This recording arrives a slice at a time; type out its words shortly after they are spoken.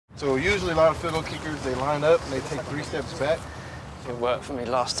So usually a lot of field goal kickers, they line up and they take 3 steps back. It worked for me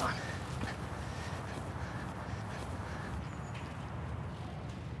last time.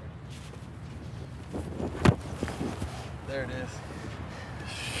 There it is.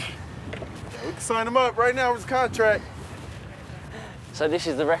 Yeah, we can sign him up right now with his contract. So this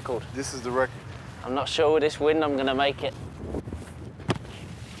is the record? This is the record. I'm not sure with this wind I'm gonna make it.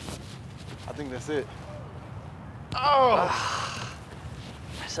 I think that's it. Oh!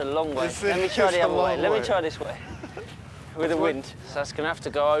 It's a long way. Let me try the other way. Let me try this way. With the wind. So that's gonna have to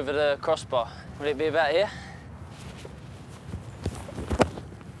go over the crossbar. Will it be about here?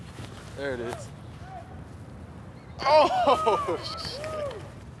 There it is. Oh,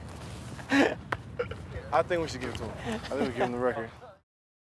 shit. I think we should give it to him. I think we give him the record.